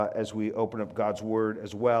as we open up God's Word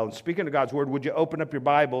as well. And speaking of God's Word, would you open up your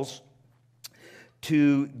Bibles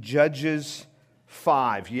to Judges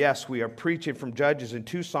 5? Yes, we are preaching from Judges in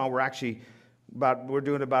Tucson. We're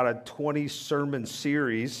doing about a 20 sermon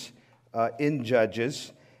series in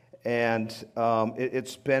Judges, and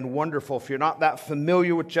it's been wonderful. If you're not that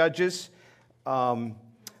familiar with Judges,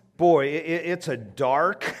 it's a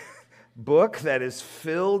dark book that is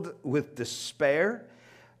filled with despair.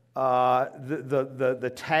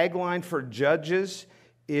 The tagline for Judges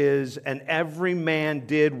is, "And every man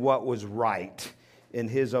did what was right in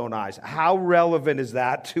his own eyes." How relevant is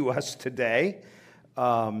that to us today?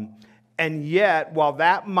 And yet, while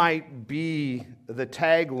that might be the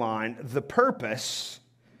tagline, the purpose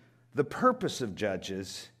of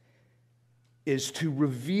Judges is to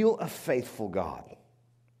reveal a faithful God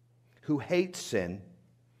who hates sin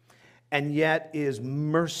and yet is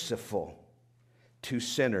merciful to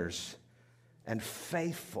sinners and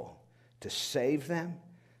faithful to save them,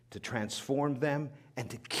 to transform them, and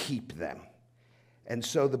to keep them. And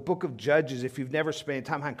so the book of Judges, if you've never spent any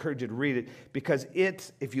time, I encourage you to read it, because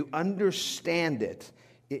if you understand it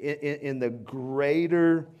in the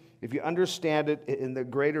greater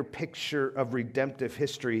picture of redemptive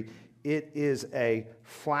history, it is a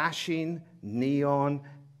flashing neon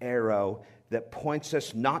arrow that points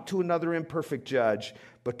us not to another imperfect judge,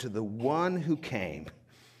 but to the one who came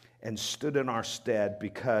and stood in our stead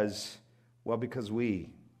because we,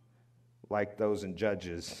 like those in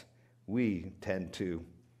Judges, we tend to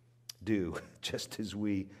do just as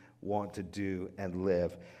we want to do and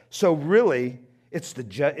live. So really, it's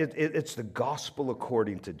the gospel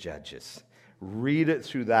according to Judges. Read it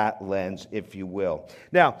through that lens, if you will.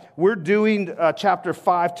 Now, we're doing chapter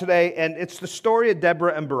 5 today, and it's the story of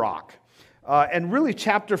Deborah and Barak. And really,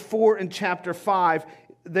 chapter 4 and chapter 5,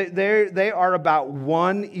 they are about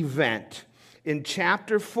one event. In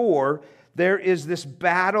chapter 4, there is this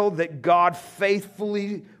battle that God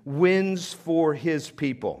faithfully wins for his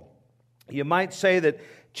people. You might say that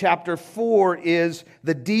chapter 4 is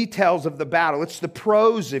the details of the battle. It's the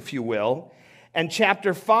prose, if you will. And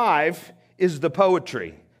chapter 5 is the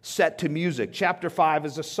poetry set to music. Chapter 5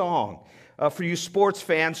 is a song. For you sports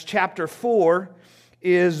fans, chapter 4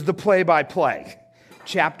 is the play-by-play.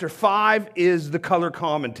 Chapter 5 is the color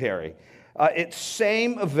commentary. It's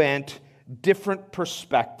same event, different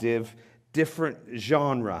perspective, different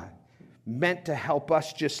genre, meant to help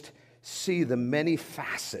us just see the many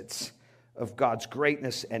facets of God's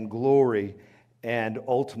greatness and glory, and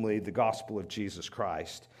ultimately the gospel of Jesus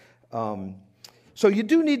Christ. So you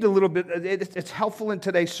do need a little bit, it's helpful in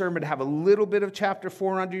today's sermon to have a little bit of chapter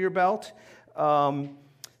 4 under your belt.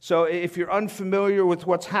 So if you're unfamiliar with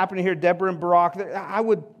what's happening here, Deborah and Barak,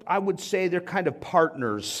 I would say they're kind of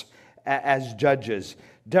partners as judges.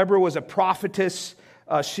 Deborah was a prophetess.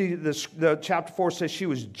 The chapter 4 says she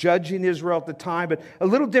was judging Israel at the time, but a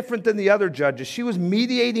little different than the other judges. She was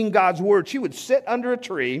mediating God's word. She would sit under a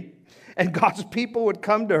tree, and God's people would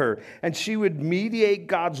come to her, and she would mediate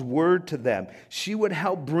God's word to them. She would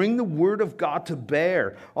help bring the word of God to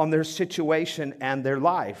bear on their situation and their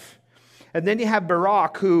life. And then you have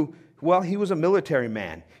Barak, who, he was a military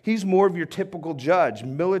man. He's more of your typical judge,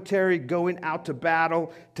 military, going out to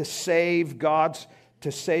battle to save God's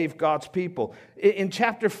people. In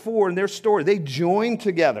chapter 4, in their story, they join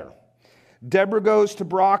together. Deborah goes to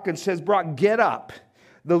Barak and says, "Barak, get up.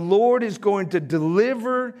 The Lord is going to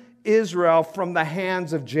deliver Israel from the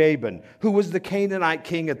hands of Jabin, who was the Canaanite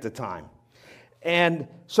king at the time." And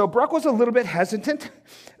so Barak was a little bit hesitant.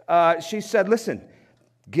 She said, "Listen,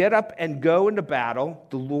 get up and go into battle.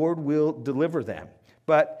 The Lord will deliver them."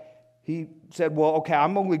 But he said, "Well, okay,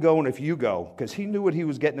 I'm only going if you go," because he knew what he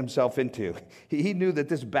was getting himself into. He knew that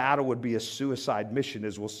this battle would be a suicide mission,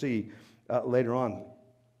 as we'll see later on.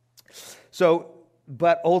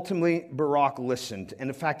 But ultimately, Barak listened. And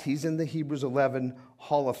in fact, he's in the Hebrews 11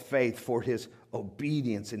 Hall of Faith for his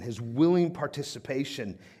obedience and his willing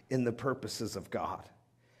participation in the purposes of God.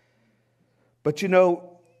 But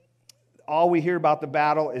all we hear about the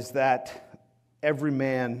battle is that every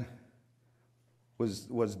man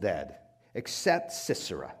was dead, except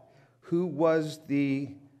Sisera, who was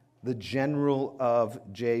the general of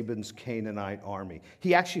Jabin's Canaanite army.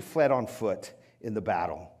 He actually fled on foot in the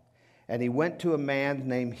battle, and he went to a man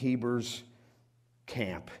named Heber's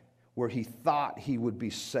camp, where he thought he would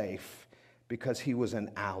be safe because he was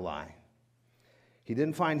an ally. He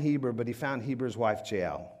didn't find Heber, but he found Heber's wife,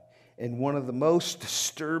 Jael. And one of the most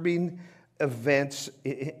disturbing events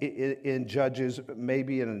in Judges,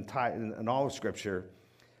 maybe in all of Scripture,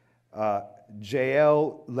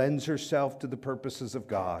 Jael lends herself to the purposes of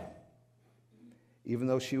God. Even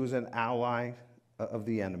though she was an ally of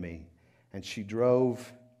the enemy, and she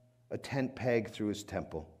drove a tent peg through his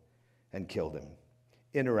temple and killed him.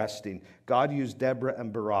 Interesting. God used Deborah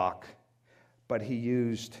and Barak, but he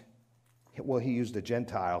used a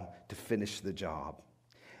Gentile to finish the job.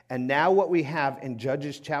 And now what we have in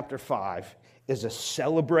Judges chapter 5 is a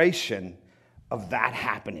celebration of that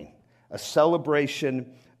happening, a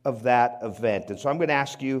celebration of that event. And so I'm going to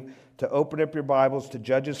ask you to open up your Bibles to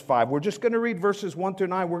Judges 5. We're just going to read verses 1 through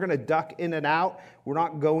 9. We're going to duck in and out. We're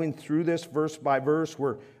not going through this verse by verse.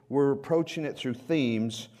 We're approaching it through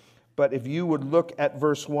themes. But if you would look at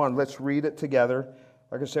verse 1, let's read it together.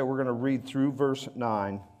 Like I said, we're going to read through verse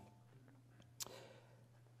 9.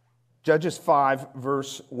 Judges 5,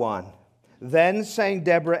 verse 1. Then sang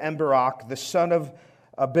Deborah and Barak, the son of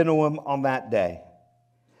Abinoam, on that day,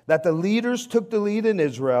 that the leaders took the lead in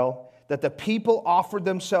Israel, that the people offered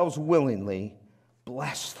themselves willingly.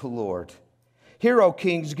 Bless the Lord. Hear, O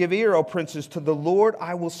kings, give ear, O princes, to the Lord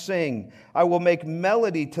I will sing. I will make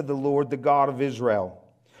melody to the Lord, the God of Israel.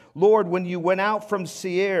 Lord, when you went out from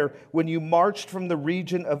Seir, when you marched from the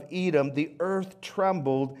region of Edom, the earth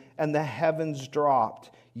trembled and the heavens dropped.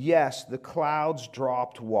 Yes, the clouds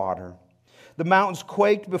dropped water. The mountains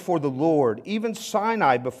quaked before the Lord, even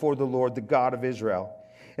Sinai before the Lord, the God of Israel.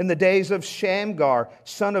 In the days of Shamgar,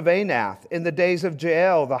 son of Anath, in the days of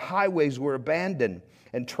Jael, the highways were abandoned,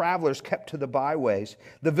 and travelers kept to the byways.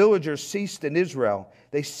 The villagers ceased in Israel.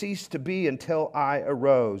 They ceased to be until I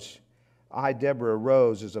arose. I, Deborah,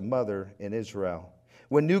 arose as a mother in Israel.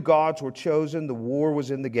 When new gods were chosen, the war was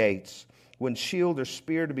in the gates. When shield or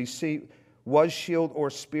spear to be seen, was shield or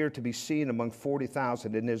spear to be seen among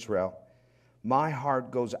 40,000 in Israel. My heart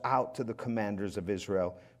goes out to the commanders of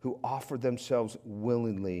Israel, who offer themselves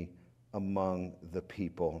willingly among the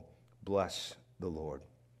people. Bless the Lord.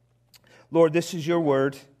 Lord, this is your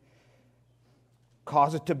word.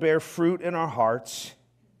 Cause it to bear fruit in our hearts,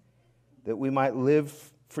 that we might live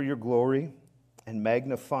for your glory and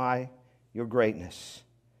magnify your greatness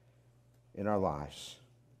in our lives.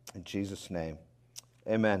 In Jesus' name,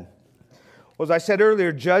 amen. Well, as I said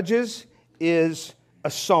earlier, Judges is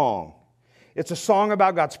a song. It's a song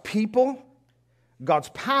about God's people, God's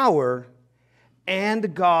power,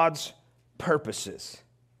 and God's purposes.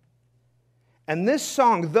 And this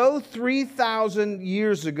song, though 3,000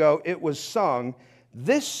 years ago it was sung,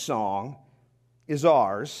 this song is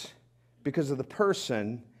ours because of the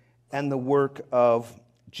person and the work of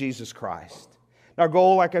Jesus Christ. Our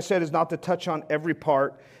goal, like I said, is not to touch on every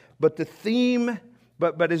part, but the theme,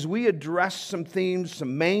 but as we address some themes,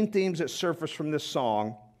 some main themes that surface from this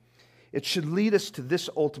song, it should lead us to this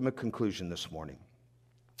ultimate conclusion this morning.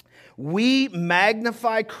 We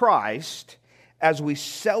magnify Christ as we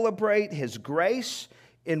celebrate his grace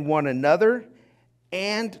in one another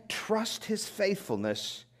and trust his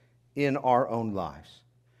faithfulness in our own lives.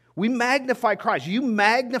 We magnify Christ. You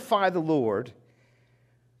magnify the Lord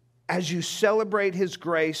as you celebrate his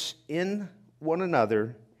grace in one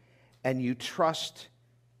another and you trust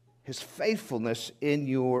his faithfulness in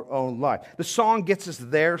your own life. The song gets us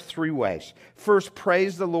there three ways. First,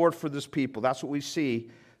 praise the Lord for this people. That's what we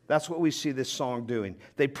see. That's what we see this song doing.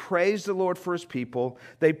 They praise the Lord for his people.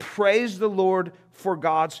 They praise the Lord for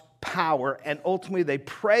God's power. And ultimately, they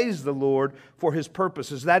praise the Lord for his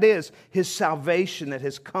purposes. That is, his salvation that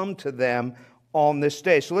has come to them on this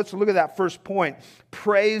day. So let's look at that first point.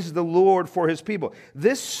 Praise the Lord for his people.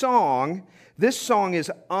 This song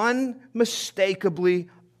is unmistakably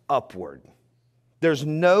upward. There's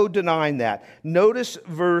no denying that. Notice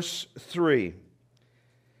verse 3.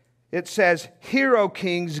 It says, "Hear, O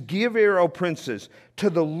kings, give ear, O princes. To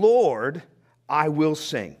the Lord I will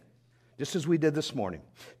sing." Just as we did this morning.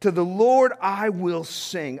 To the Lord I will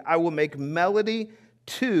sing. I will make melody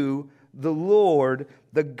to the Lord,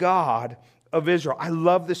 the God of Israel. I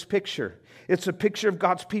love this picture. It's a picture of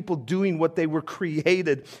God's people doing what they were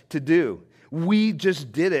created to do. We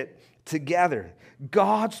just did it together.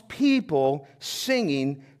 God's people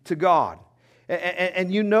singing to God.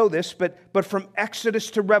 And you know this, but from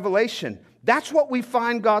Exodus to Revelation, that's what we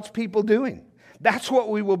find God's people doing. That's what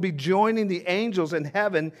we will be joining the angels in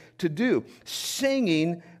heaven to do,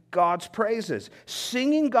 singing God's praises.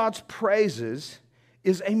 Singing God's praises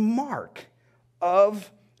is a mark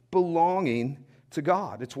of belonging to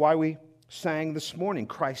God. It's why we sang this morning,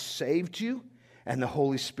 Christ saved you and the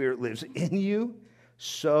Holy Spirit lives in you,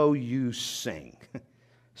 so you sing.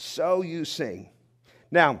 So you sing.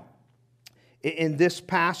 Now, in this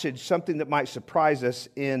passage, something that might surprise us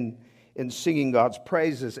in singing God's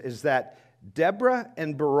praises is that Deborah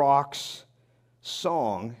and Barak's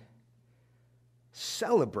song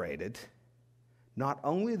celebrated not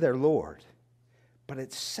only their Lord, but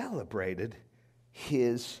it celebrated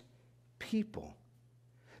his people.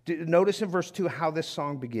 Notice in verse 2 how this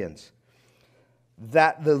song begins.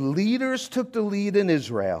 That the leaders took the lead in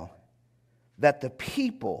Israel, that the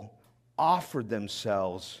people offered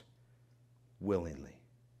themselves willingly.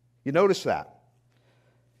 You notice that?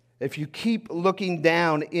 If you keep looking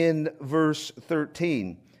down in verse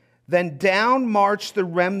 13, then down marched the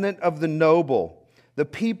remnant of the noble. The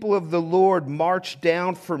people of the Lord marched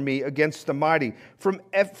down for me against the mighty.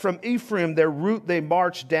 From Ephraim, their route, they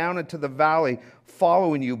marched down into the valley,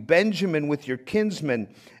 following you. Benjamin with your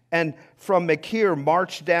kinsmen. And from Machir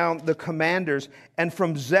marched down the commanders. And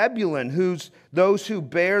from Zebulun, those who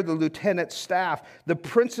bear the lieutenant's staff. The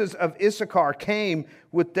princes of Issachar came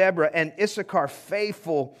with Deborah, and Issachar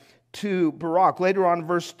faithful to Barak. Later on,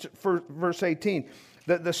 verse 18,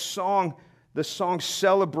 the song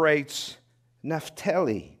celebrates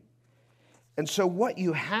Naphtali. And so what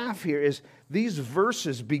you have here is these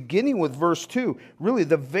verses, beginning with verse 2, really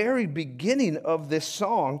the very beginning of this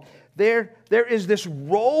song, there is this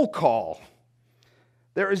roll call.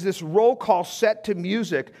 There is this roll call set to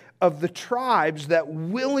music of the tribes that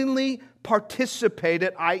willingly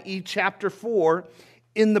participated, i.e. chapter 4,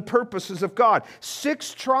 in the purposes of God.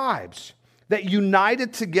 6 tribes that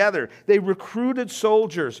united together. They recruited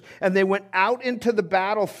soldiers and they went out into the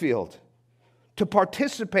battlefield to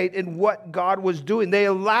participate in what God was doing. They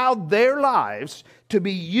allowed their lives to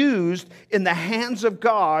be used in the hands of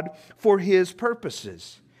God for his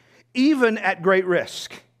purposes, even at great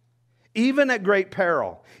risk, even at great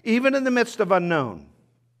peril, even in the midst of unknown.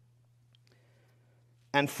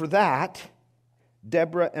 And for that,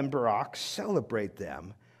 Deborah and Barak celebrate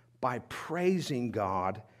them by praising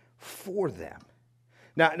God for them.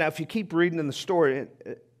 Now, if you keep reading in the story,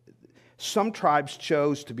 some tribes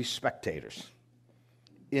chose to be spectators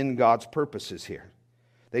in God's purposes here.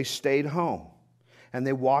 They stayed home and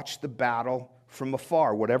they watched the battle from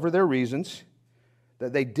afar, whatever their reasons,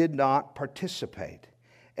 that they did not participate.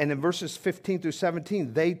 And in verses 15 through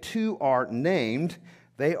 17, they too are named,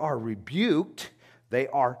 they are rebuked, they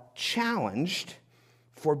are challenged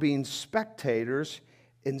for being spectators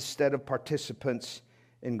instead of participants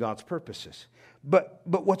in God's purposes. But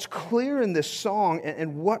what's clear in this song,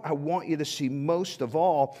 and what I want you to see most of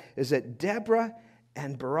all, is that Deborah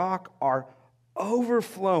and Barak are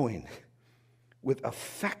overflowing with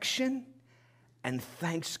affection and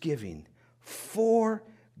thanksgiving for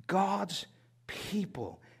God's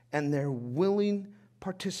people and their willing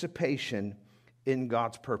participation in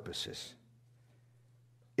God's purposes.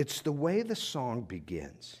 It's the way the song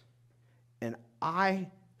begins, and I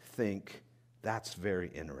think that's very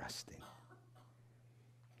interesting.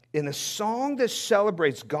 In a song that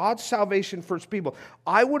celebrates God's salvation for his people,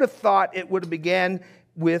 I would have thought it would have began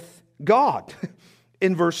with God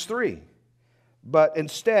in verse 3. But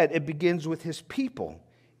instead, it begins with his people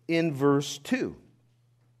in verse 2.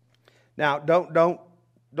 Now, don't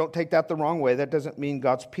take that the wrong way. That doesn't mean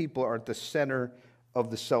God's people are at the center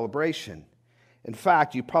of the celebration. In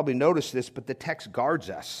fact, you probably noticed this, but the text guards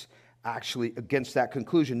us actually against that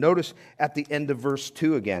conclusion. Notice at the end of verse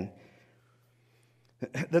 2 again,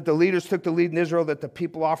 that the leaders took the lead in Israel, that the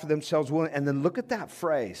people offered themselves willing. And then look at that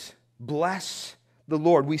phrase, bless the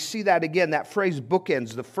Lord. We see that again. That phrase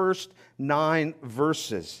bookends the first 9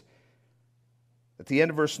 verses. At the end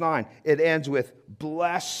of verse 9, it ends with,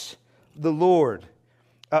 bless the Lord.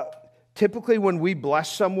 Typically when we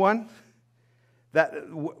bless someone,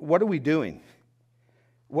 what are we doing?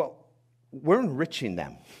 Well, we're enriching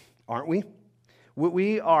them, aren't we?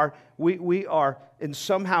 We are in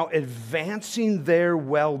somehow advancing their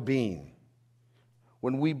well-being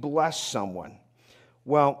when we bless someone.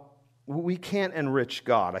 Well, we can't enrich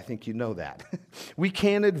God. I think you know that. We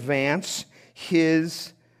can't advance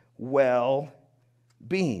his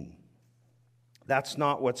well-being. That's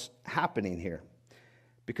not what's happening here,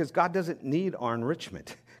 because God doesn't need our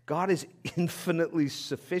enrichment. God is infinitely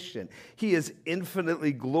sufficient. He is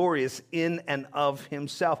infinitely glorious in and of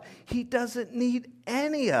himself. He doesn't need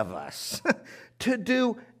any of us to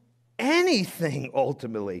do anything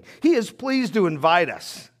ultimately. He is pleased to invite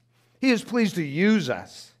us. He is pleased to use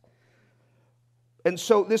us. And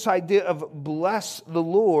so this idea of bless the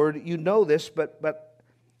Lord, you know this, but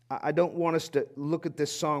I don't want us to look at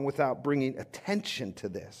this song without bringing attention to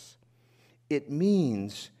this. It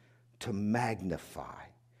means to magnify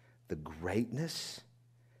the greatness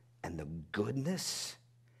and the goodness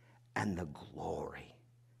and the glory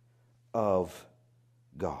of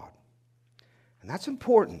God. And that's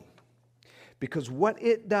important, because what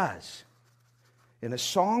it does in a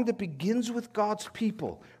song that begins with God's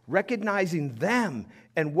people, recognizing them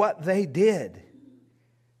and what they did,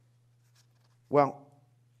 well,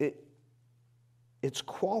 it's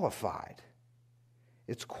qualified.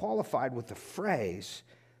 It's qualified with the phrase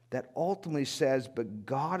that ultimately says, but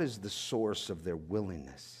God is the source of their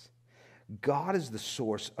willingness. God is the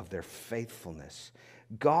source of their faithfulness.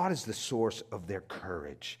 God is the source of their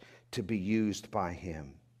courage to be used by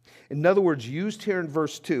him. In other words, used here in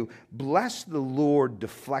verse 2, bless the Lord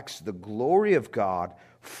deflects the glory of God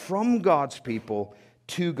from God's people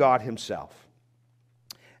to God himself.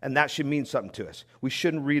 And that should mean something to us. We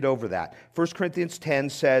shouldn't read over that. 1 Corinthians 10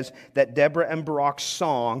 says that Deborah and Barak's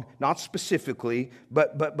song, not specifically,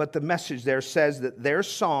 but the message there says that their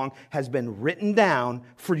song has been written down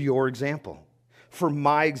for your example, for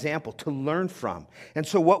my example, to learn from. And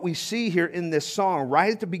so what we see here in this song,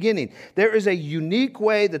 right at the beginning, there is a unique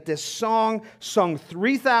way that this song, sung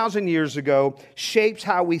 3,000 years ago, shapes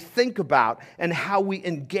how we think about and how we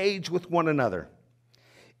engage with one another.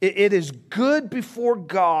 It is good before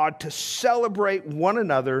God to celebrate one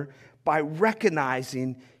another by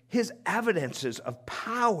recognizing his evidences of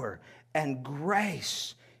power and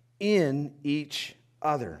grace in each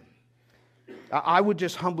other. I would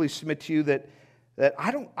just humbly submit to you that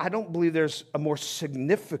I don't believe there's a more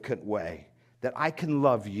significant way that I can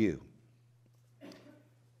love you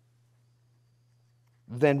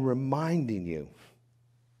than reminding you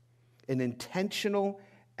in intentional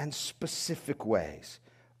and specific ways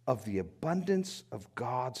of the abundance of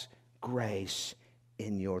God's grace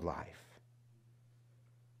in your life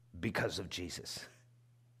because of Jesus,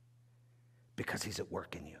 because he's at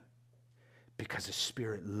work in you, because his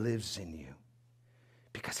Spirit lives in you,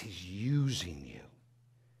 because he's using you,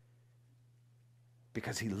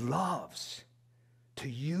 because he loves to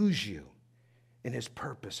use you in his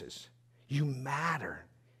purposes. You matter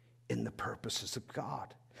in the purposes of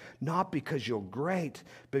God. Not because you're great,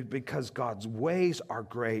 but because God's ways are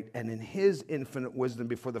great. And in his infinite wisdom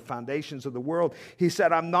before the foundations of the world, he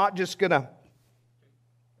said, I'm not just going to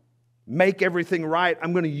make everything right.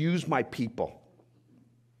 I'm going to use my people.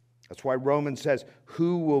 That's why Romans says,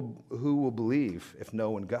 who will believe if no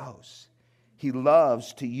one goes? He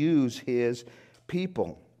loves to use his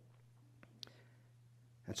people.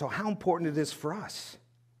 And so how important it is for us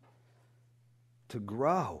to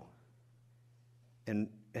grow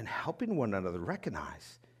and helping one another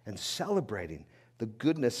recognize and celebrating the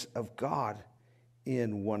goodness of God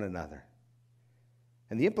in one another.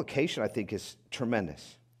 And the implication, I think, is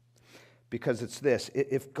tremendous. Because it's this: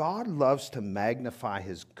 if God loves to magnify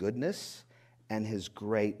his goodness and his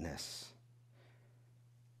greatness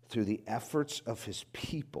through the efforts of his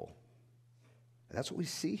people, and that's what we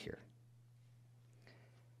see here,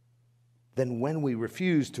 then when we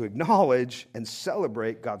refuse to acknowledge and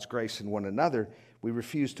celebrate God's grace in one another, we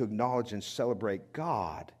refuse to acknowledge and celebrate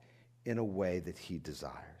God in a way that he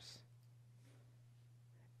desires.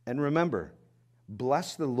 And remember,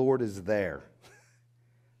 bless the Lord is there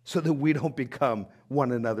so that we don't become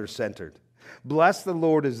one another centered. Bless the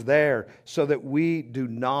Lord is there so that we do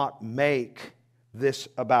not make this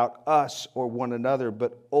about us or one another,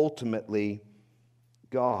 but ultimately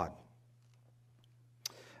God.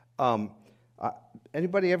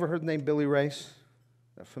 Anybody ever heard the name Billy Race?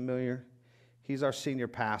 That familiar? He's our senior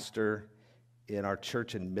pastor in our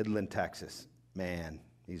church in Midland, Texas. Man,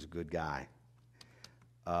 he's a good guy.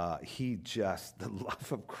 The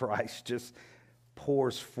love of Christ just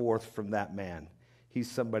pours forth from that man. He's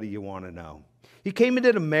somebody you want to know. He came and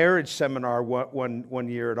did a marriage seminar one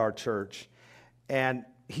year at our church, and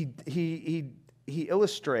he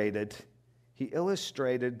illustrated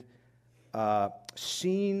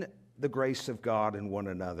seeing the grace of God in one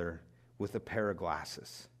another with a pair of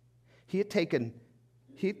glasses. He'd taken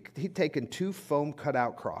 2 foam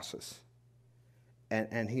cutout crosses,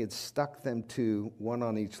 and he had stuck them to one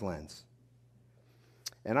on each lens.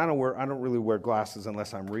 And I don't really wear glasses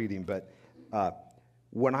unless I'm reading, but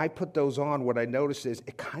when I put those on, what I noticed is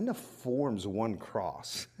it kind of forms one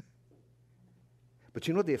cross. But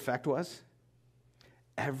you know what the effect was?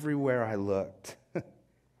 Everywhere I looked,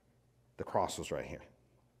 the cross was right here.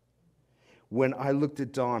 When I looked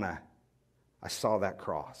at Donna, I saw that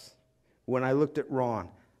cross. When I looked at Ron,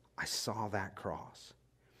 I saw that cross.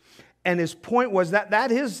 And his point was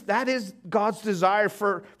that is God's desire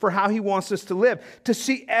for how he wants us to live. To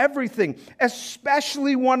see everything,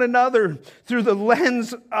 especially one another, through the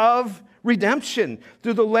lens of redemption,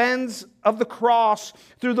 through the lens of the cross,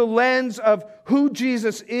 through the lens of who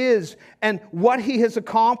Jesus is and what he has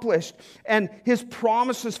accomplished and his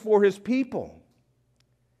promises for his people.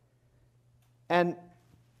 And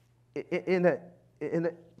in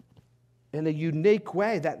a unique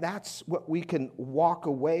way, that's what we can walk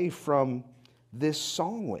away from this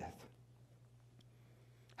song with.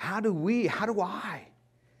 How do I,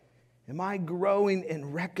 Am I growing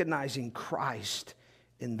in recognizing Christ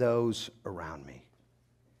in those around me?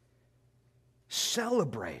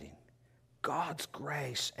 Celebrating God's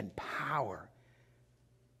grace and power,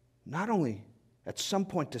 not only at some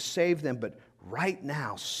point to save them, but right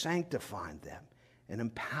now sanctifying them and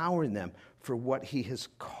empowering them for what he has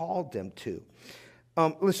called them to.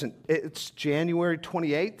 Listen, it's January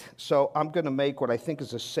 28th, so I'm going to make what I think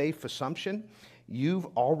is a safe assumption. You've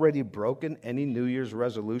already broken any New Year's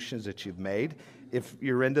resolutions that you've made, if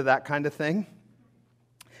you're into that kind of thing.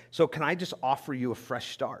 So can I just offer you a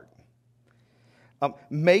fresh start?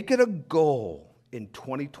 Make it a goal in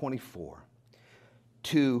 2024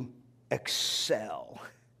 to excel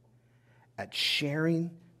at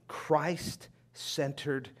sharing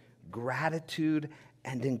Christ-centered gratitude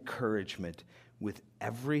and encouragement with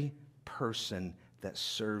every person that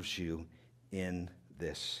serves you in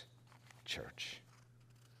this church.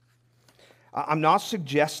 I'm not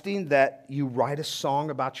suggesting that you write a song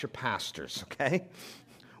about your pastors, okay?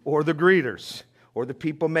 Or the greeters, or the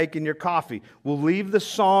people making your coffee. We'll leave the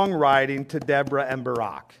songwriting to Deborah and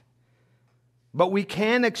Barak. But we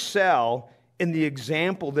can excel in the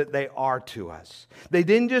example that they are to us. They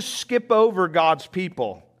didn't just skip over God's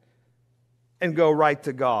people and go right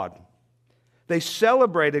to God. They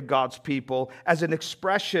celebrated God's people as an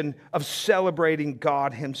expression of celebrating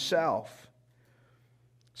God himself.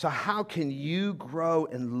 So how can you grow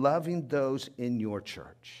in loving those in your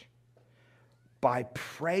church? By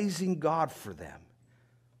praising God for them,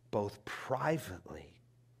 both privately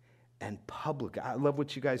and publicly. I love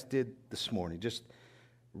what you guys did this morning, just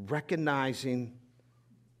recognizing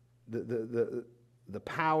the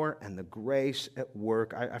power and the grace at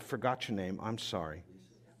work. I forgot your name, I'm sorry.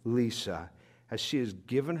 Lisa. As she has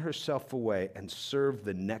given herself away and served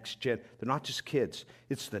the next gen. They're not just kids,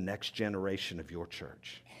 it's the next generation of your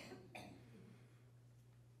church.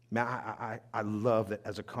 Man, I love that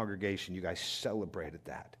as a congregation you guys celebrated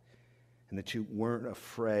that and that you weren't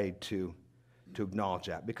afraid to acknowledge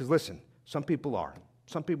that. Because listen, some people are.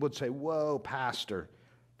 Some people would say, whoa, pastor,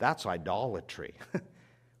 that's idolatry.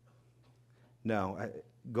 No,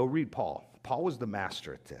 go read Paul. Paul was the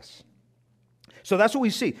master at this. So that's what we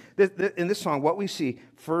see. In this song, what we see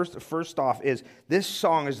first off is this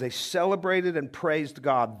song, as they celebrated and praised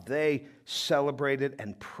God, they celebrated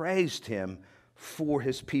and praised him for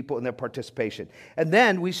his people and their participation. And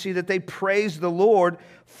then we see that they praised the Lord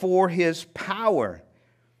for his power.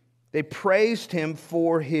 They praised him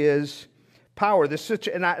for his power.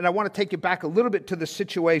 And I want to take you back a little bit to the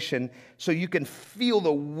situation so you can feel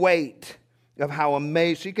the weight of how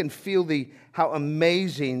amazing, so you can feel how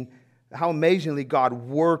amazingly God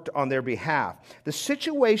worked on their behalf. The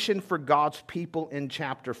situation for God's people in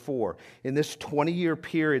chapter 4, in this 20-year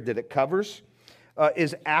period that it covers,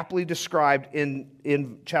 is aptly described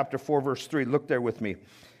in chapter 4, verse 3. Look there with me.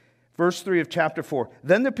 Verse 3 of chapter 4.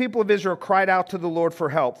 Then the people of Israel cried out to the Lord for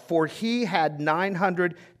help, for he had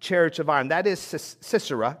 900 chariots of iron. That is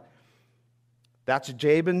Sisera. That's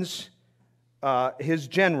Jabin's his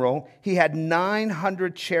general. He had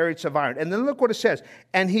 900 chariots of iron. And then look what it says.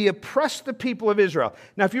 And he oppressed the people of Israel.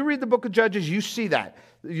 Now, if you read the book of Judges, you see that.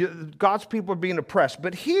 God's people are being oppressed.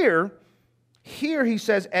 But here he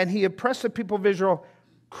says, and he oppressed the people of Israel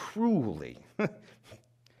cruelly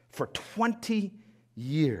for 20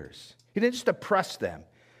 years. He didn't just oppress them.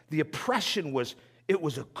 The oppression was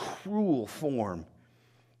a cruel form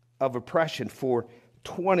of oppression for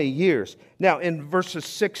 20 years. Now, in verses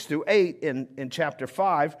 6 through 8 in chapter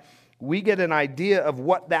 5, we get an idea of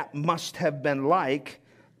what that must have been like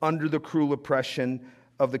under the cruel oppression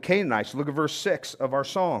of the Canaanites. Look at verse 6 of our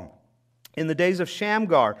song. In the days of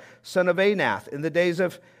Shamgar, son of Anath, in the days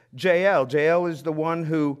of Jael. Jael is the one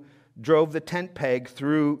who drove the tent peg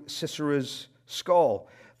through Sisera's skull.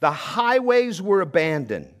 The highways were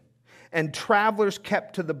abandoned, and travelers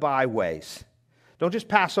kept to the byways. Don't just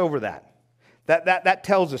pass over that. That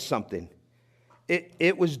tells us something.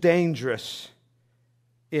 It was dangerous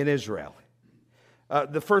in Israel.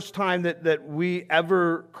 The first time that we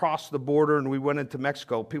ever crossed the border and we went into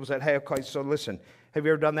Mexico, people said, hey, okay, so listen, have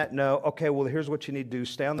you ever done that? No. Okay, well, here's what you need to do.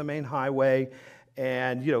 Stay on the main highway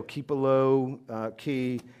and, keep a low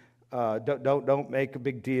key. Don't make a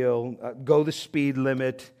big deal. Go the speed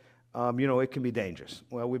limit. It can be dangerous.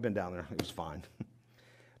 Well, we've been down there. It was fine.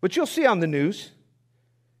 But you'll see on the news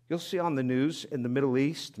in the Middle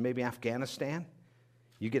East, maybe Afghanistan,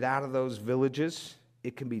 you get out of those villages,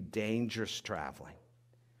 it can be dangerous traveling.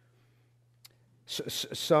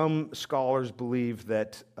 Some scholars believe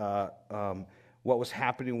that what was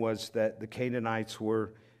happening was that the Canaanites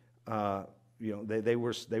were, they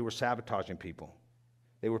were sabotaging people.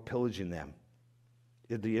 They were pillaging them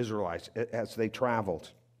the Israelites as they traveled.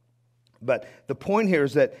 But the point here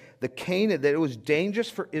is that that it was dangerous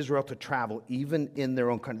for Israel to travel even in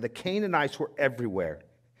their own country. The Canaanites were everywhere.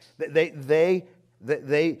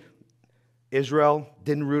 Israel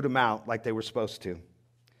didn't root them out like they were supposed to.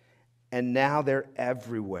 And now they're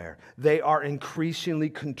everywhere. They are increasingly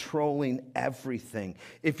controlling everything.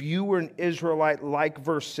 If you were an Israelite, like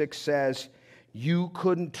verse 6 says, you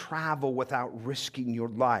couldn't travel without risking your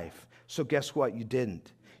life. So guess what? You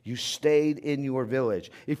didn't. You stayed in your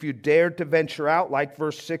village. If you dared to venture out, like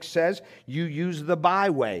verse 6 says, you used the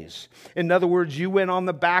byways. In other words, you went on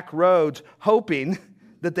the back roads hoping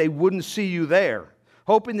that they wouldn't see you there,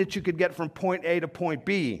 hoping that you could get from point A to point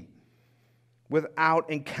B without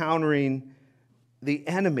encountering the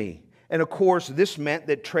enemy. And of course, this meant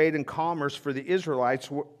that trade and commerce for the Israelites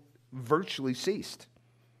virtually ceased.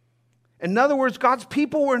 In other words, God's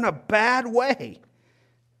people were in a bad way.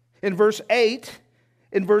 In verse 8,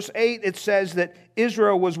 it says that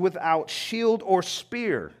Israel was without shield or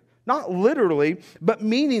spear. Not literally, but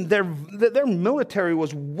meaning their military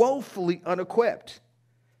was woefully unequipped.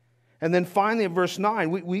 And then finally in verse 9,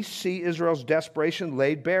 we see Israel's desperation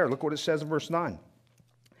laid bare. Look what it says in verse 9.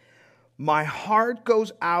 My heart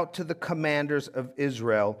goes out to the commanders of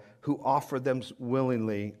Israel who offer them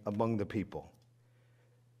willingly among the people.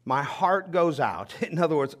 My heart goes out. In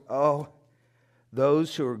other words, oh,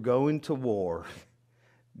 those who are going to war,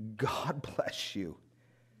 God bless you.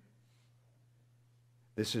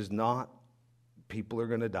 This is not, people are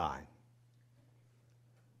going to die.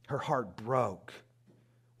 Her heart broke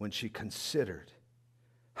when she considered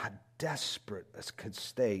how desperate a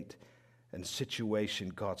state and situation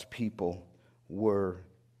God's people were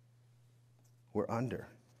under.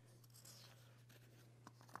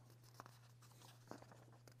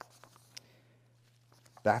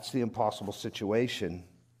 That's the impossible situation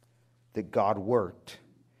that God worked.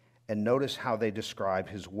 And notice how they describe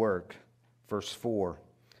his work. Verse 4.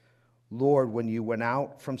 Lord, when you went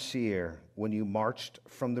out from Seir, when you marched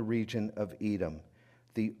from the region of Edom,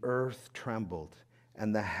 the earth trembled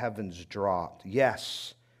and the heavens dropped.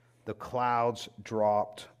 Yes, the clouds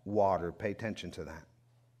dropped water. Pay attention to that.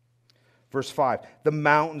 Verse 5, the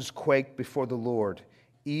mountains quaked before the Lord,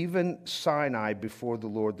 even Sinai before the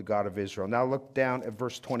Lord, the God of Israel. Now look down at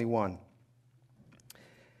verse 21.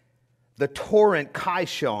 The torrent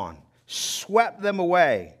Kishon swept them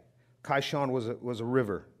away. Kishon was a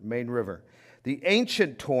river, main river. The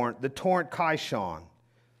ancient torrent, the torrent Kishon,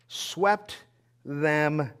 swept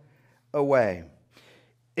them away.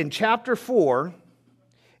 In chapter 4,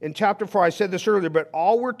 I said this earlier, but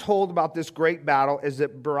all we're told about this great battle is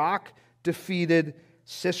that Barak defeated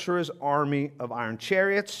Sisera's army of iron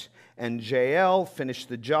chariots, and Jael finished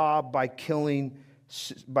the job by killing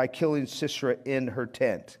Sisera in her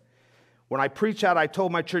tent. When I preached out, I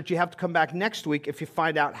told my church, you have to come back next week if you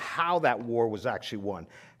find out how that war was actually won.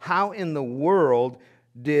 How in the world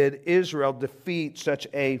did Israel defeat such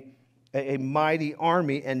a mighty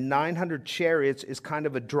army, and 900 chariots is kind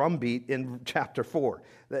of a drumbeat in chapter 4.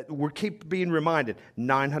 That we keep being reminded,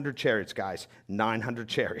 900 chariots, guys, 900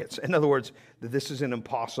 chariots. In other words, that this is an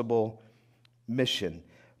impossible mission.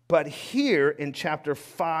 But here in chapter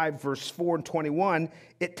 5, verse 4 and 21,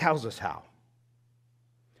 it tells us how.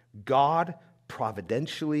 God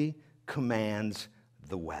providentially commands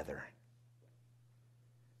the weather.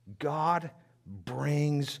 God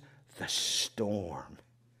brings the storm.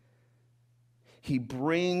 He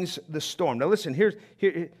brings the storm. Now listen, there's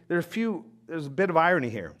a bit of irony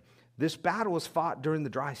here. This battle was fought during the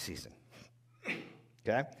dry season.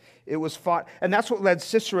 Okay? It was fought, and that's what led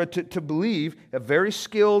Sisera to believe, a very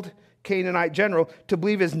skilled Canaanite general, to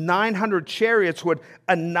believe his 900 chariots would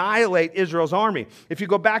annihilate Israel's army. If you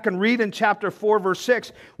go back and read in chapter 4, verse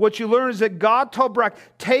 6, what you learn is that God told Barak,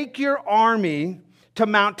 take your army to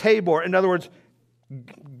Mount Tabor. In other words,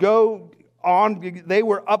 go on. They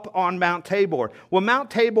were up on Mount Tabor. Well, Mount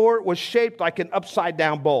Tabor was shaped like an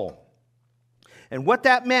upside-down bowl. And what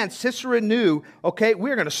that meant, Sisera knew, okay,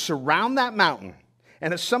 we're going to surround that mountain.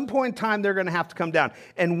 And at some point in time, they're going to have to come down.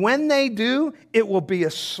 And when they do, it will be a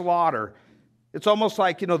slaughter. It's almost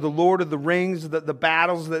like, the Lord of the Rings, the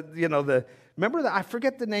battles that, remember that? I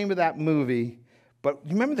forget the name of that movie, but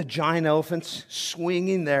you remember the giant elephants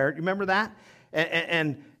swinging there? You remember that?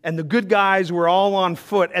 And the good guys were all on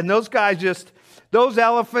foot. And those guys those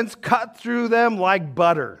elephants cut through them like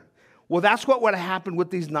butter. Well, that's what would have happened with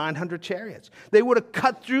these 900 chariots. They would have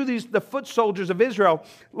cut through the foot soldiers of Israel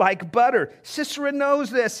like butter. Sisera knows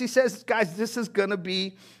this. He says, guys, this is going to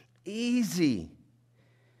be easy.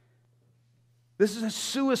 This is a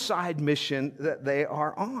suicide mission that they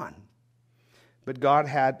are on. But God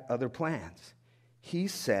had other plans. he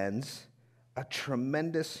sends a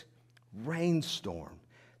tremendous rainstorm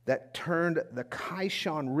that turned the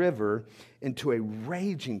Kishon River into a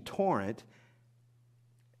raging torrent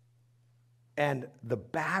and the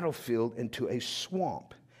battlefield into a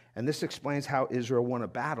swamp. And this explains how Israel won a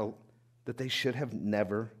battle that they should have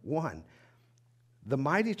never won. The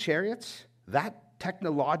mighty chariots, that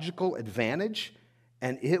technological advantage,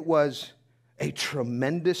 and it was a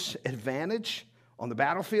tremendous advantage on the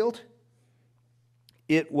battlefield,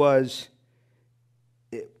 it was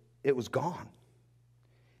gone.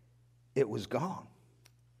 It was gone.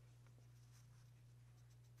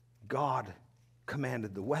 God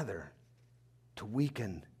commanded the weather to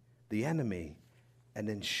weaken the enemy and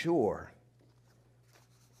ensure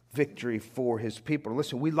victory for his people.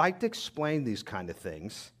 Listen, we like to explain these kind of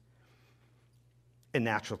things in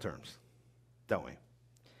natural terms, don't we?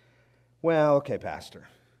 Well, okay, Pastor,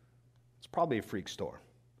 it's probably a freak storm.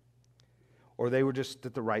 Or they were just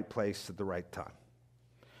at the right place at the right time.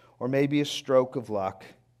 Or maybe a stroke of luck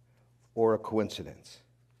or a coincidence.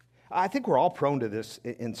 I think we're all prone to this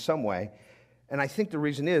in some way. And I think the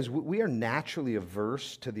reason is we are naturally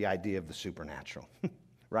averse to the idea of the supernatural,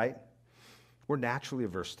 right? We're naturally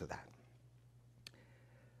averse to that.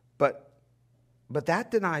 But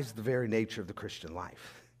that denies the very nature of the Christian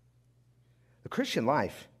life. The Christian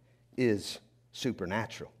life is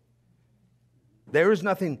supernatural. There is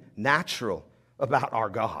nothing natural about our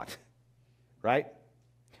God, right?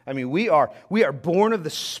 I mean, we are born of the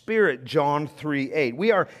Spirit, John 3:8.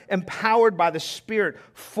 We are empowered by the Spirit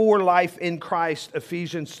for life in Christ,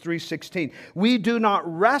 Ephesians 3:16. We do not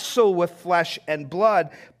wrestle with flesh and blood,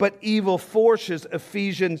 but evil forces,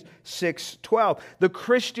 Ephesians 6:12. The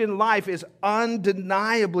Christian life is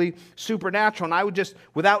undeniably supernatural. And I would just,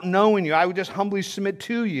 without knowing you, I would just humbly submit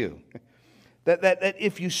to you that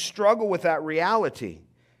if you struggle with that reality,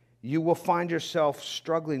 you will find yourself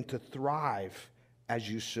struggling to thrive as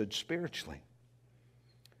you should spiritually.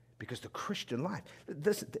 Because the Christian life,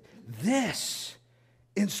 this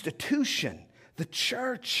institution, the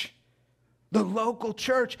church, the local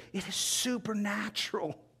church, it is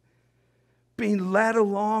supernatural. Being led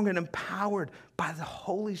along and empowered by the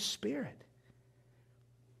Holy Spirit.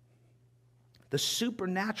 The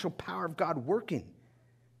supernatural power of God working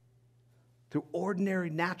through ordinary,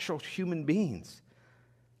 natural human beings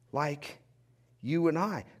like you and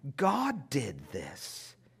I. God did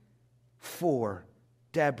this for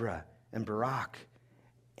Deborah and Barak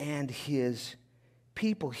and his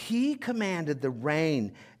people. He commanded the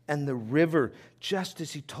rain and the river just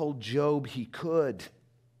as he told Job he could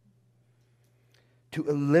to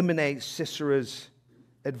eliminate Sisera's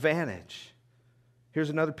advantage. Here's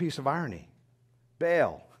another piece of irony.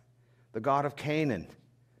 Baal, the god of Canaan,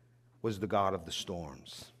 was the god of the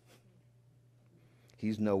storms.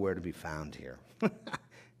 He's nowhere to be found here.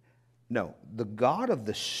 No, the God of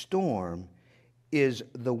the storm is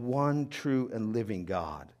the one true and living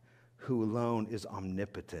God who alone is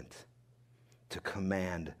omnipotent to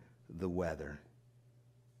command the weather,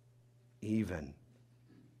 even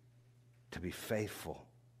to be faithful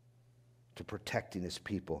to protecting his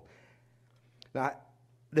people. Now,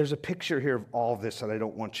 there's a picture here of all this that I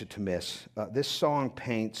don't want you to miss. This song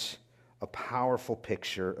paints a powerful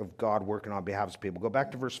picture of God working on behalf of his people. Go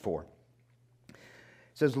back to verse 4. It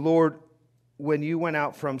says, Lord, when you went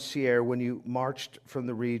out from Seir, when you marched from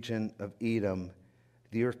the region of Edom,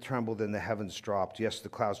 the earth trembled and the heavens dropped. Yes, the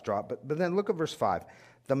clouds dropped. But then look at verse 5.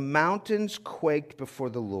 The mountains quaked before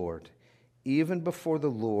the Lord, even before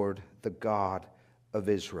the Lord, the God of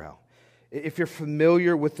Israel. If you're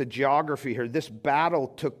familiar with the geography here, this battle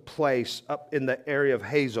took place up in the area of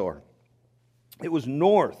Hazor. It was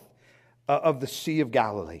north of the Sea of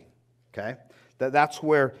Galilee. Okay? That's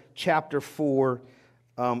where chapter 4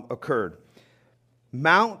 occurred.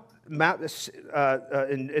 In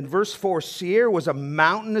verse 4, Seir was a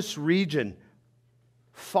mountainous region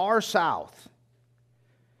far south.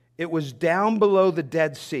 It was down below the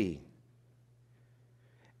Dead Sea.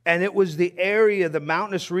 And it was the area, the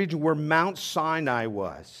mountainous region where Mount Sinai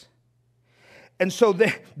was. And so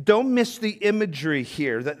don't miss the imagery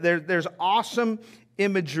here. There's awesome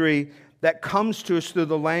imagery that comes to us through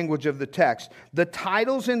the language of the text. The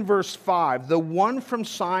titles in verse 5, the one from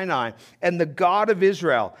Sinai and the God of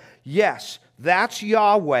Israel. Yes, that's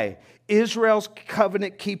Yahweh, Israel's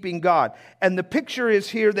covenant-keeping God. And the picture is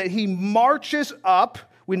here that he marches up.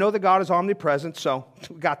 We know that God is omnipresent, so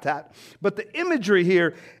we got that. But the imagery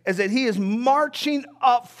here is that he is marching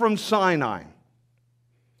up from Sinai.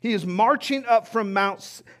 He is marching up from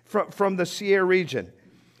from the Seir region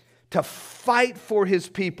to fight for his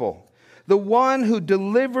people. The one who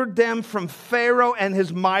delivered them from Pharaoh and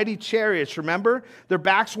his mighty chariots. Remember? Their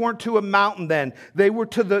backs weren't to a mountain then. They were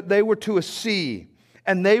to a sea.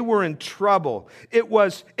 And they were in trouble. It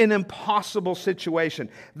was an impossible situation.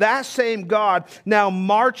 That same God now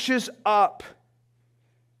marches up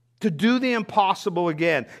to do the impossible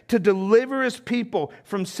again, to deliver his people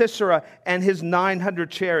from Sisera and his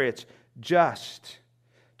 900 chariots, just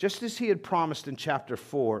as he had promised in chapter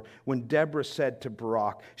 4, when Deborah said to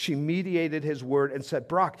Barak, she mediated his word and said,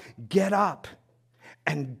 Barak, get up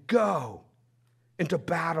and go into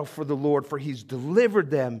battle for the Lord, for he's delivered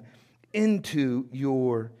them into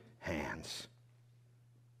your hands.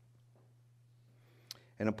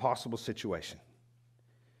 An impossible situation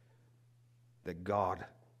that God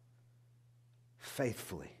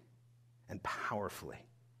faithfully and powerfully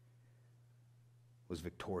was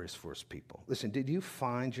victorious for his people. Listen, did you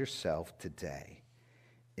find yourself today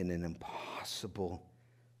in an impossible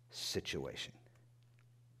situation?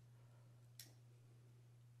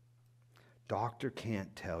 Doctor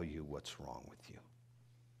can't tell you what's wrong with you.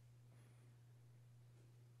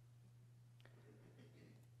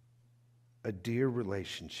 A dear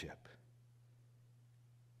relationship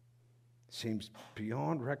seems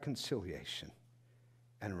beyond reconciliation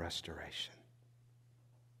and restoration.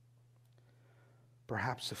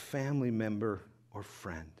 Perhaps a family member or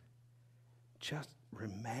friend just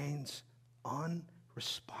remains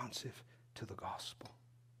unresponsive to the gospel.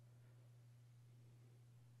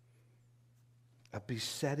 A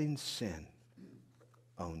besetting sin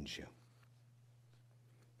owns you.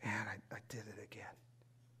 Man, I did it again.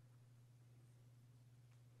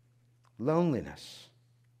 Loneliness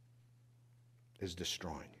is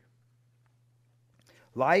destroying you.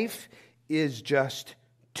 Life is just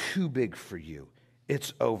too big for you.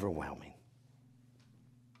 It's overwhelming.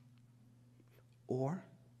 Or,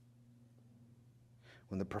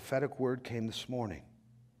 when the prophetic word came this morning,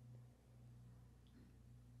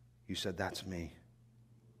 you said, that's me.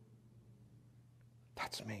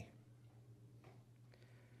 That's me.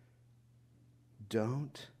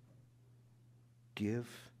 Don't give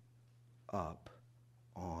up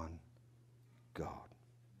on God.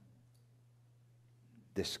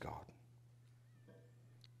 This God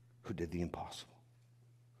who did the impossible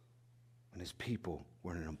when his people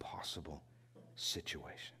were in an impossible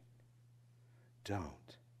situation.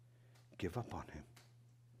 Don't give up on him.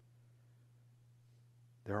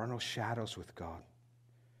 There are no shadows with God.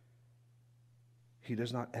 He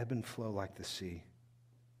does not ebb and flow like the sea.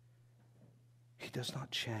 He does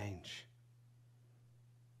not change.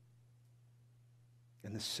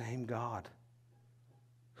 And the same God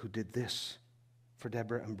who did this for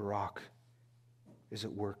Deborah and Barak is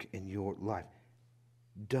at work in your life.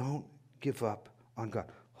 Don't give up on God.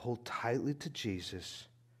 Hold tightly to Jesus,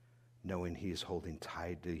 knowing he is holding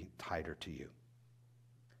tighter to you.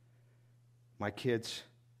 My kids,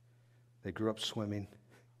 they grew up swimming,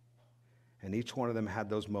 and each one of them had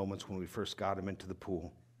those moments when we first got them into the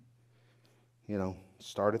pool. You know,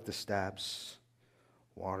 start at the steps,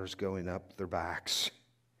 water's going up their backs,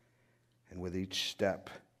 and with each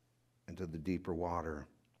step into the deeper water,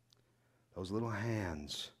 those little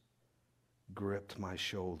hands gripped my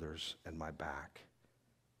shoulders and my back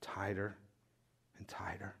tighter and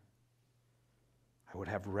tighter. I would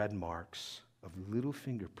have red marks of little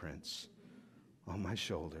fingerprints on my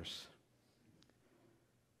shoulders.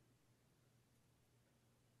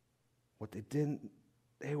 What they didn't,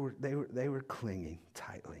 they were clinging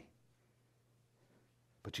tightly.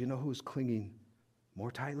 But you know who was clinging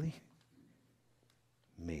more tightly?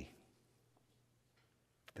 Me,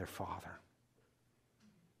 their father.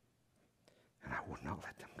 And I would not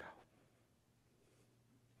let them go.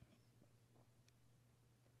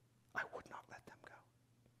 I would not let them go.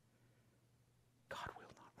 God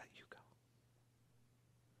will not let you go.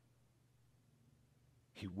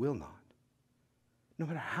 He will not. No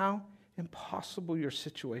matter how impossible your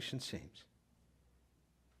situation seems,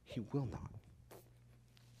 he will not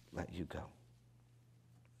let you go.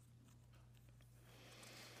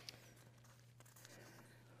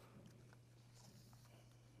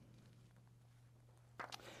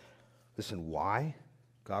 Listen, why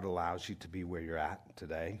God allows you to be where you're at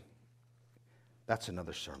today, that's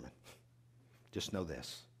another sermon. Just know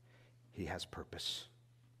this. He has purpose,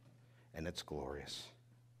 and it's glorious.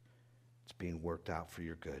 It's being worked out for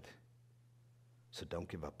your good. So don't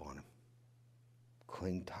give up on him.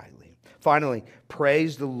 Cling tightly. Finally,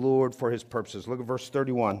 praise the Lord for his purposes. Look at verse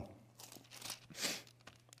 31.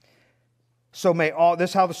 So may all,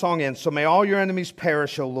 this is how the song ends. So may all your enemies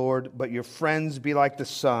perish, O Lord, but your friends be like the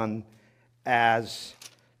sun,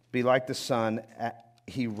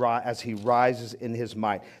 as he rises in his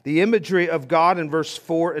might. The imagery of God in verse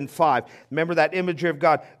 4 and 5. Remember that imagery of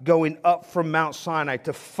God going up from Mount Sinai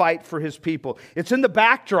to fight for his people. It's in the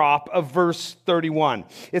backdrop of verse 31.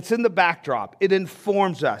 It's in the backdrop. It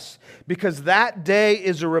informs us because that day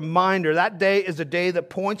is a reminder. That day is a day that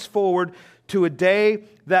points forward to a day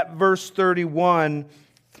that verse 31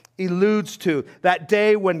 alludes to. That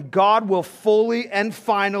day when God will fully and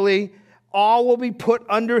finally, all will be put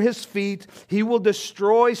under his feet. He will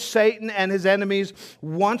destroy Satan and his enemies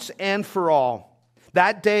once and for all.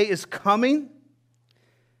 That day is coming.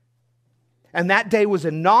 And that day was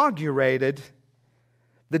inaugurated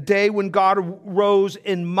the day when God rose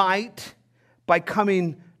in might by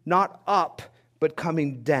coming not up, but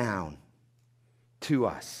coming down to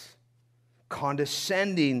us,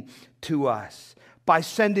 condescending to us, by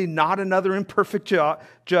sending not another imperfect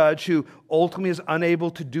judge who ultimately is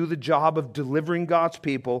unable to do the job of delivering God's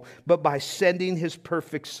people, but by sending his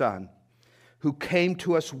perfect Son, who came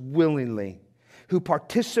to us willingly, who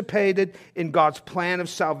participated in God's plan of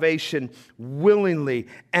salvation willingly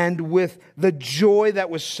and with the joy that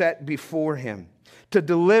was set before him, to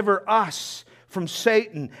deliver us from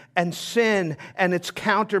Satan and sin and its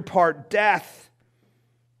counterpart, death,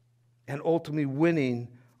 and ultimately winning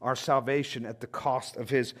our salvation at the cost of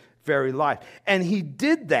his very life. And he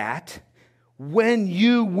did that when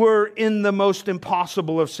you were in the most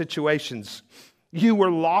impossible of situations. You were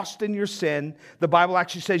lost in your sin. The Bible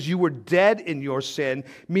actually says you were dead in your sin,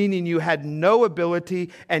 meaning you had no ability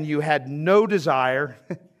and you had no desire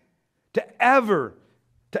to ever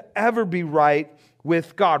be right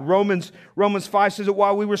with God. Romans 5 says that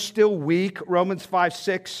while we were still weak, Romans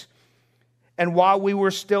 5:6, and while we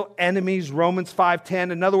were still enemies, Romans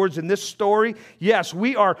 5:10. In other words, in this story, yes,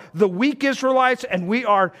 we are the weak Israelites and we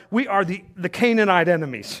are the Canaanite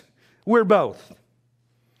enemies. We're both.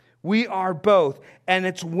 We are both. And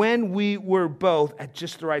it's when we were both, at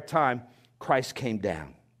just the right time, Christ came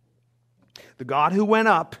down. The God who went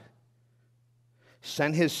up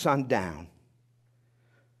sent his Son down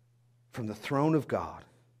from the throne of God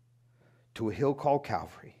to a hill called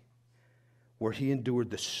Calvary, where he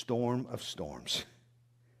endured the storm of storms.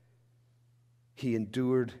 He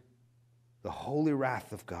endured the holy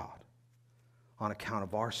wrath of God on account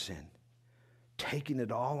of our sin, taking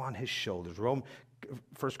it all on his shoulders. 1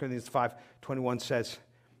 Corinthians 5:21 says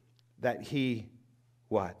that he,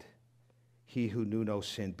 what? He who knew no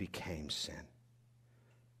sin became sin.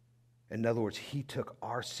 In other words, he took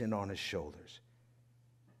our sin on his shoulders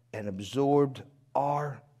and absorbed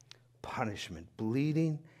our punishment,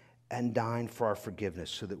 bleeding and dying for our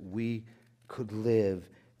forgiveness so that we could live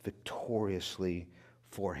victoriously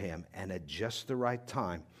for him. And at just the right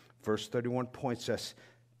time, verse 31 points us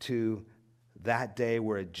to that day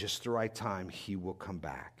where at just the right time he will come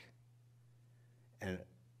back. And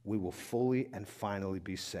we will fully and finally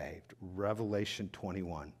be saved. Revelation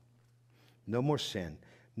 21. No more sin,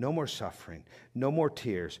 no more suffering, no more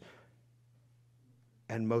tears.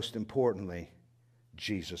 And most importantly,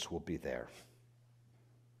 Jesus will be there.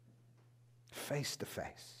 Face to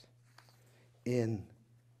face in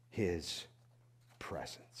his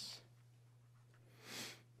presence.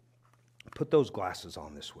 Put those glasses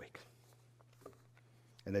on this week.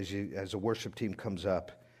 And as the worship team comes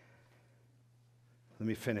up, let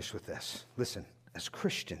me finish with this. Listen, as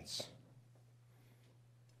Christians,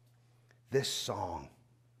 this song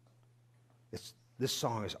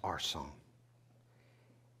is our song.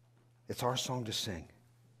 It's our song to sing.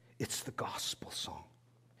 It's the gospel song.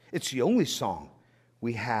 It's the only song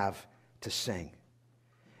we have to sing.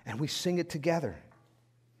 And we sing it together.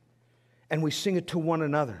 And we sing it to one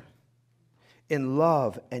another in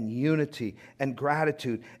love and unity and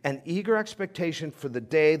gratitude and eager expectation for the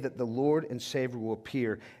day that the Lord and Savior will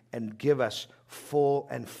appear and give us full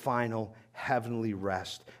and final heavenly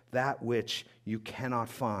rest, that which you cannot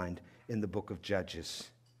find in the book of Judges.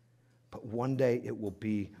 But one day it will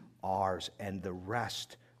be ours, and the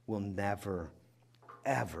rest will never,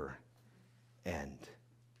 ever end.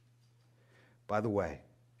 By the way,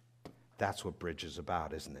 that's what Bridge is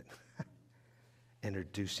about, isn't it?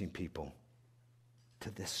 Introducing people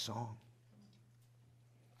to this song.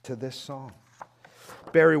 To this song.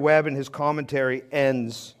 Barry Webb in his commentary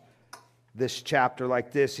ends this chapter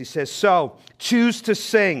like this. He says, so, choose to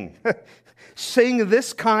sing. Sing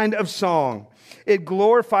this kind of song. It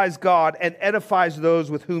glorifies God and edifies those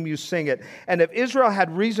with whom you sing it. And if Israel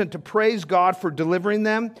had reason to praise God for delivering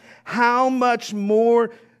them, how much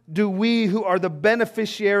more do we who are the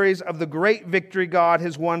beneficiaries of the great victory God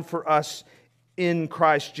has won for us in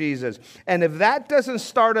Christ Jesus? And if that doesn't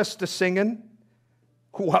start us to singing,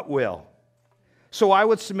 what will? So I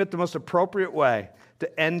would submit the most appropriate way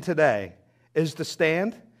to end today is to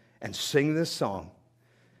stand and sing this song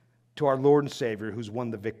to our Lord and Savior who's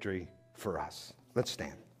won the victory for us. Let's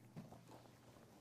stand.